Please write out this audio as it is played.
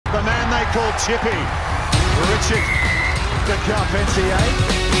called Chippy. Richard de Carpentier.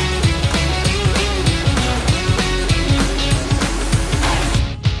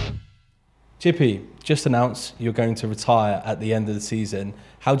 Chippy, just announced you're going to retire at the end of the season.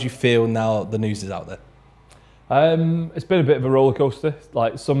 How do you feel now the news is out there? It's been a bit of a roller coaster.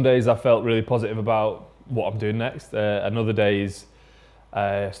 Like, some days I felt really positive about what I'm doing next, and other days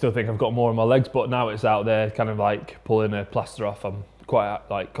I still think I've got more on my legs, but now it's out there, kind of like pulling a plaster off. I'm quite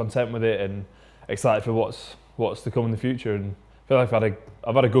like content with it and excited for what's to come in the future. And I feel like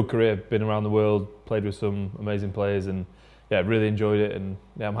I've had a good career, been around the world, played with some amazing players, and yeah, really enjoyed it. And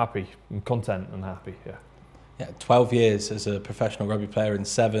yeah, I'm happy, I'm content and happy. Yeah, 12 years as a professional rugby player in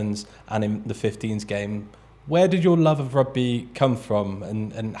sevens and in the 15s game. Where did your love of rugby come from,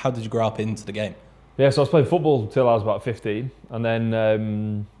 and how did you grow up into the game? Yeah, so I was playing football till I was about 15, and then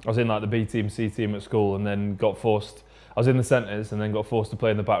I was in like the B team, C team at school, and then got forced. I was in the centres, and then got forced to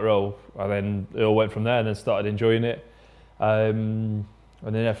play in the back row, and then it all went from there, and then started enjoying it. And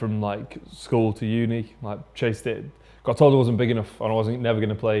then yeah, from like school to uni, like chased it. Got told I wasn't big enough, and I wasn't never going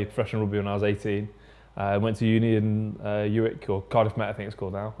to play professional rugby when I was 18. Went to uni in Uwick, or Cardiff Met, I think it's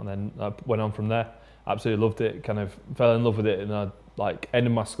called now, and then I went on from there. Absolutely loved it. Kind of fell in love with it, and I like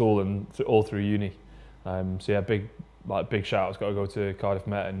ended my school and all through uni. So yeah, big shout out's got to go to Cardiff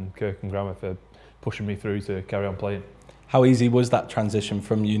Met and Kirk and Grammar for pushing me through to carry on playing. How easy was that transition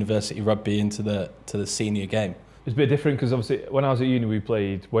from university rugby into the senior game? It was a bit different because obviously when I was at uni we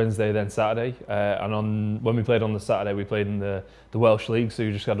played Wednesday then Saturday, and when we played on the Saturday we played in the Welsh League, so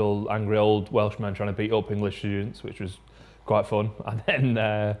you just had all angry old Welshmen trying to beat up English students, which was quite fun. And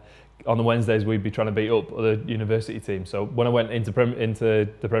then on the Wednesdays we'd be trying to beat up other university teams. So when I went into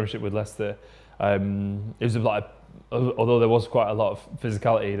the Premiership with Leicester, it was like, although there was quite a lot of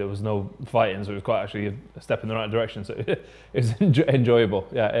physicality, there was no fighting, so it was quite actually a step in the right direction. So it was enjoyable.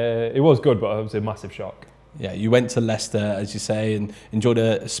 Yeah, it was good, but obviously a massive shock. Yeah, you went to Leicester, as you say, and enjoyed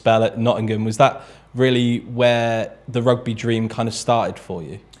a spell at Nottingham. Was that really where the rugby dream kind of started for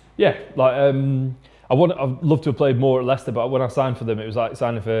you? Yeah, like I'd love to have played more at Leicester, but when I signed for them, it was like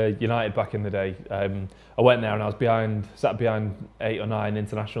signing for United back in the day. I went there and I was sat behind 8 or 9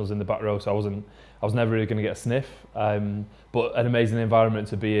 internationals in the back row, so I was never really going to get a sniff. But an amazing environment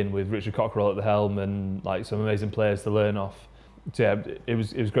to be in with Richard Cockerell at the helm and like some amazing players to learn off. So yeah, it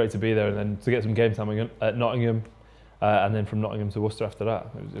was great to be there, and then to get some game time at Nottingham, and then from Nottingham to Worcester after that.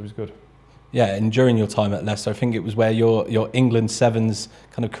 It was good. Yeah, and during your time at Leicester, I think it was where your England Sevens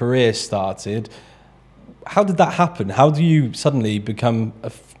kind of career started. How did that happen? How do you suddenly become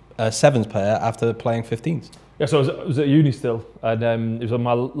a Sevens player after playing 15s? Yeah, so I was at uni still, and it was on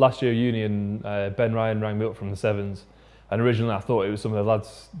my last year of uni, and Ben Ryan rang me up from the Sevens. And originally I thought it was some of the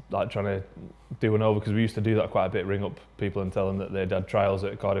lads like trying to do one over, because we used to do that quite a bit, ring up people and tell them that they'd had trials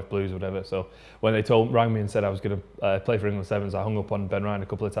at Cardiff Blues or whatever. So when they rang me and said I was going to play for England Sevens, I hung up on Ben Ryan a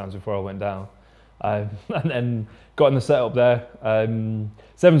couple of times before I went down. And then got in the setup there.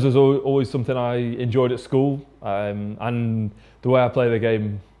 Sevens was always something I enjoyed at school, and the way I play the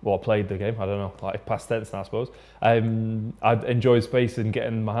game, well, I played the game, I don't know, like past tense now, I suppose. I enjoyed space and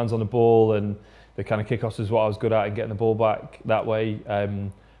getting my hands on the ball, and the kind of kickoffs is what I was good at, and getting the ball back that way.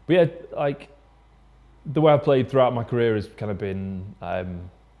 But yeah, like the way I played throughout my career has kind of been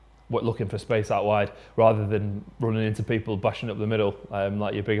looking for space out wide rather than running into people, bashing up the middle,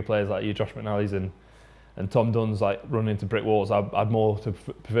 like your bigger players like your Josh McNally's and Tom Dunn's, like running into brick walls. I'd more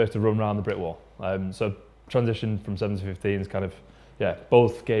prefer to run around the brick wall. So transition from 7s to 15s, kind of, yeah,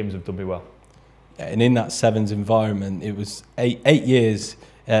 both games have done me well. And in that Sevens environment, it was eight years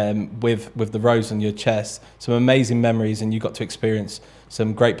with the rose on your chest, some amazing memories, and you got to experience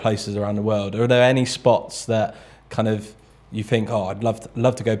some great places around the world. Are there any spots that kind of you think, oh, I'd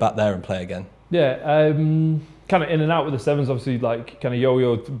love to go back there and play again? Yeah, kind of in and out with the Sevens, obviously, like kind of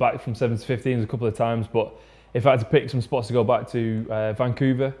yo-yoed back from 7s to 15s a couple of times, but if I had to pick some spots to go back to,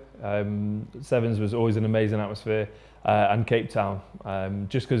 Vancouver, Sevens was always an amazing atmosphere, and Cape Town,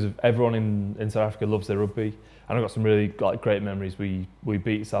 just because everyone in South Africa loves their rugby, and I got some really like great memories. We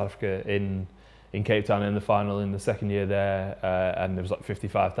beat South Africa in Cape Town in the final in the second year there, and there was like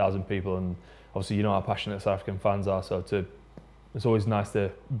 55,000 people, and obviously you know how passionate South African fans are, so it's always nice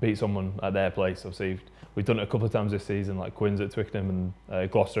to beat someone at their place. Obviously we've done it a couple of times this season, like Quins at Twickenham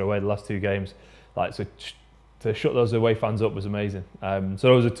and Gloucester away the last 2 games. Like, so to shut those away fans up was amazing. So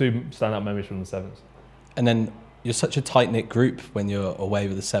those are 2 standout memories from the Sevens. And then you're such a tight-knit group when you're away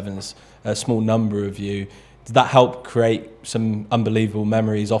with the Sevens, a small number of you. Did that help create some unbelievable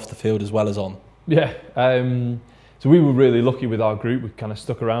memories off the field as well as on? Yeah, so we were really lucky with our group. We kind of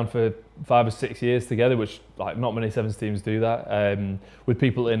stuck around for 5 or 6 years together, which like not many Sevens teams do that. With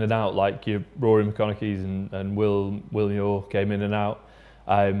people in and out, like your Rory McConaughey's and Will Muir came in and out.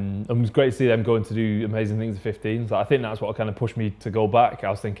 And it was great to see them going to do amazing things at 15s. I think that's what kind of pushed me to go back. I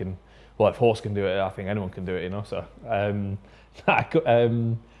was thinking, well, if Horse can do it, I think anyone can do it, you know. So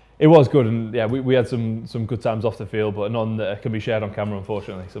it was good, and yeah, we had some good times off the field, but none that can be shared on camera,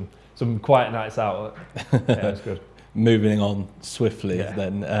 unfortunately. Some quiet nights out. Yeah, it was good. Moving on swiftly,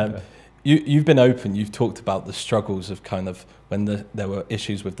 then. You've been open. You've talked about the struggles of kind of when there were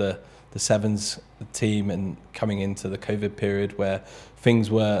issues with the Sevens team and coming into the COVID period where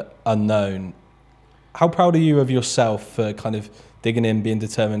things were unknown. How proud are you of yourself for kind of digging in, being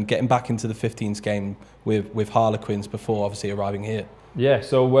determined, getting back into the 15s game with Harlequins before obviously arriving here? Yeah,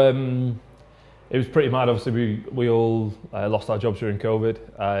 so it was pretty mad. Obviously, we all lost our jobs during COVID,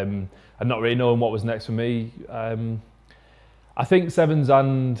 and not really knowing what was next for me. I think Sevens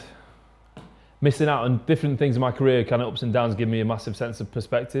and missing out on different things in my career, kind of ups and downs, give me a massive sense of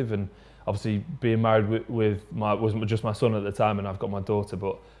perspective. And obviously, being married wasn't just my son at the time, and I've got my daughter,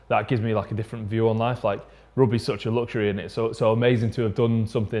 but that gives me like a different view on life. Like rugby's such a luxury, and it's so amazing to have done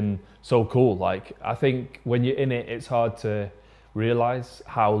something so cool. Like I think when you're in it, it's hard to realise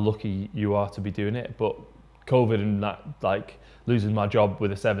how lucky you are to be doing it. But COVID and that, like losing my job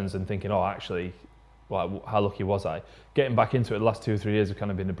with the Sevens and thinking, oh, actually, well, how lucky was I? Getting back into it the last 2 or 3 years have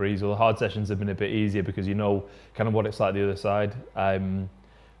kind of been a breeze. Well, the hard sessions have been a bit easier because you know kind of what it's like the other side.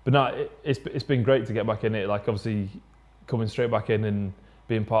 But no, it's been great to get back in it. Like obviously coming straight back in and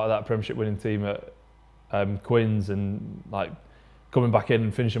being part of that Premiership winning team at Quins, and like coming back in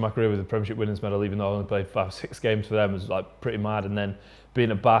and finishing my career with a Premiership winners medal, even though I only played 5 or 6 games for them, was like pretty mad. And then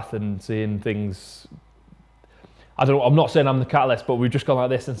being at Bath and seeing things, I don't know, I'm not saying I'm the catalyst, but we've just gone like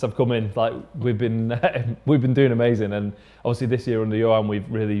this since I've come in. Like we've been doing amazing, and obviously this year under Johan we've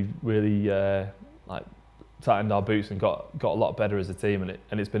really like tightened our boots and got a lot better as a team,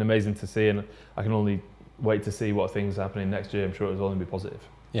 and it's been amazing to see, and I can only wait to see what things are happening next year. I'm sure it'll only be positive.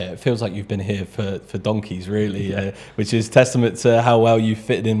 Yeah, it feels like you've been here for donkeys, really, which is testament to how well you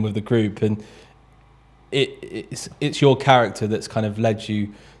fit in with the group, and it's your character that's kind of led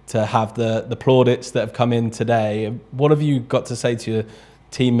you to have the plaudits that have come in today. What have you got to say to your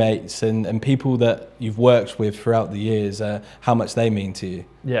teammates and people that you've worked with throughout the years, how much they mean to you?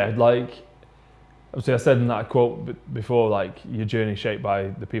 Yeah, like obviously I said in that quote before, like your journey is shaped by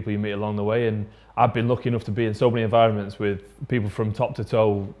the people you meet along the way, and I've been lucky enough to be in so many environments with people from top to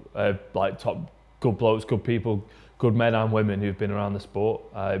toe, like top good blokes, good people, good men and women who've been around the sport.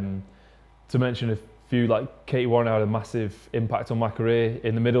 To mention a few, like Katie Warren had a massive impact on my career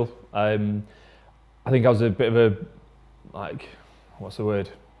in the middle. I think I was a bit of a, like, what's the word?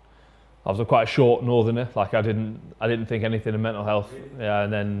 I was quite a short northerner. Like I didn't think anything of mental health. Yeah,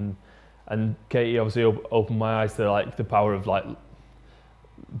 and Katie obviously opened my eyes to like the power of like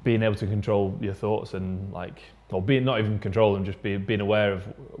being able to control your thoughts and like, or being not even control them, just being aware of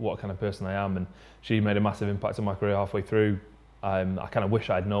what kind of person I am. And she made a massive impact on my career halfway through. I kind of wish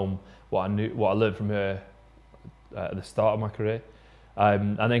I'd known what I learned from her at the start of my career.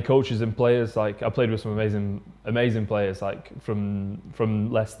 And then coaches and players, like I played with some amazing players, like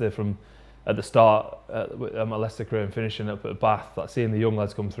from Leicester, from at the start of my Leicester career and finishing up at Bath, like seeing the young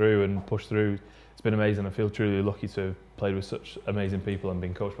lads come through and push through. It's been amazing. I feel truly lucky to have played with such amazing people and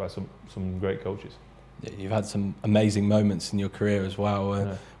been coached by some great coaches. Yeah, you've had some amazing moments in your career as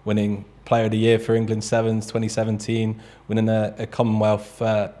well, winning Player of the Year for England Sevens 2017, winning a Commonwealth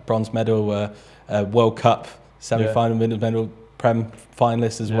bronze medal, World Cup semi-final medal, Prem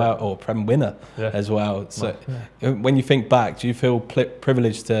finalist as well, or Prem winner as well. So when you think back, do you feel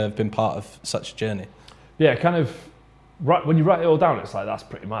privileged to have been part of such a journey? Yeah, kind of. Right, when you write it all down, it's like that's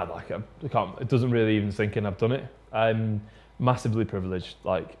pretty mad. Like it doesn't really even sink in I've done it. I'm massively privileged.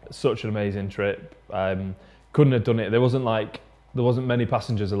 Like such an amazing trip. Couldn't have done it. There wasn't many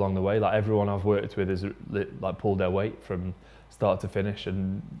passengers along the way. Like everyone I've worked with has like pulled their weight from start to finish,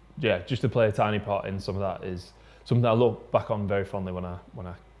 and yeah, just to play a tiny part in some of that is something that I look back on very fondly when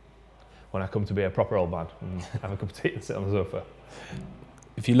I come to be a proper old man and have a cup of tea and sit on the sofa.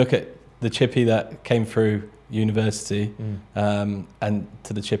 If you look at the Chippy that came through university and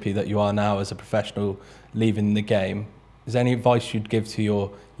to the Chippy that you are now as a professional leaving the game, is there any advice you'd give to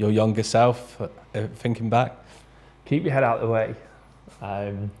your younger self thinking back? Keep your head out of the way.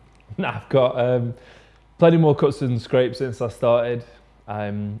 I've got plenty more cuts and scrapes since I started.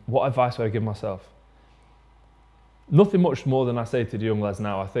 What advice would I give myself? Nothing much more than I say to the young lads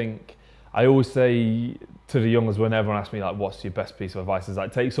now. I think I always say to the young lads when everyone asks me like, what's your best piece of advice? Is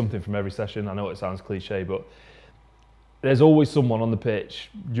like take something from every session. I know it sounds cliche, but there's always someone on the pitch,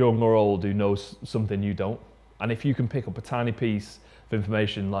 young or old, who knows something you don't. And if you can pick up a tiny piece of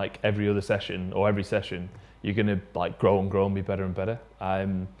information like every other session or every session, you're going to like grow and be better and better.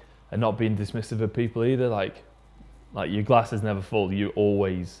 And not being dismissive of people either. Like your glass is never full. You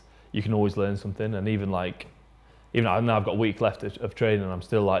can always learn something. And even now I've got a week left of training, and I'm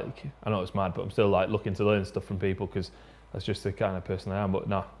still like, I know it's mad, but I'm still like looking to learn stuff from people, because that's just the kind of person I am. But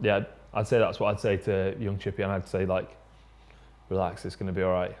no, yeah, I'd say that's what I'd say to young Chippy, and I'd say like, relax, it's going to be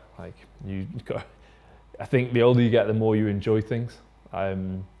all right. Like I think the older you get, the more you enjoy things.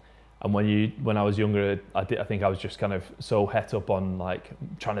 And when I was younger, I think I was just kind of so het up on like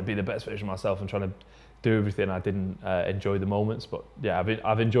trying to be the best version of myself and trying to do everything. I didn't enjoy the moments. But yeah,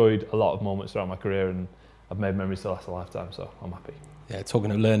 I've enjoyed a lot of moments throughout my career, and I've made memories to last a lifetime. So I'm happy. Yeah,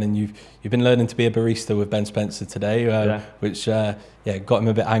 talking of learning, you've been learning to be a barista with Ben Spencer today, which got him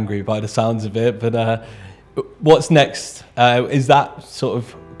a bit angry by the sounds of it. But what's next? Is that sort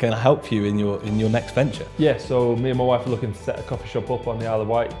of going to help you in your next venture? Yeah, so me and my wife are looking to set a coffee shop up on the Isle of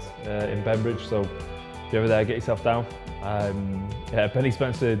Wight in Benbridge. So if you're ever there, get yourself down. Benny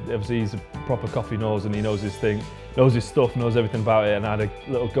Spencer, obviously he's a proper coffee nose, and he knows his thing, knows his stuff, knows everything about it. And I had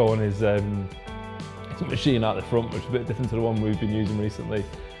a little go on his machine out the front, which is a bit different to the one we've been using recently.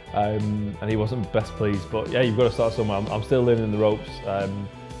 And he wasn't best pleased. But yeah, you've got to start somewhere. I'm still learning the ropes.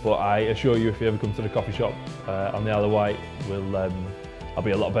 But I assure you, if you ever come to the coffee shop on the Isle of Wight, I'll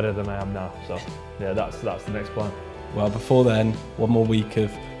be a lot better than I am now. So yeah, that's the next plan. Well, before then, one more week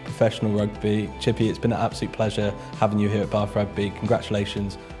of professional rugby. Chippy, it's been an absolute pleasure having you here at Bath Rugby.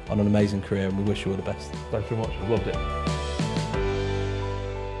 Congratulations on an amazing career, and we wish you all the best. Thanks very much, I've loved it.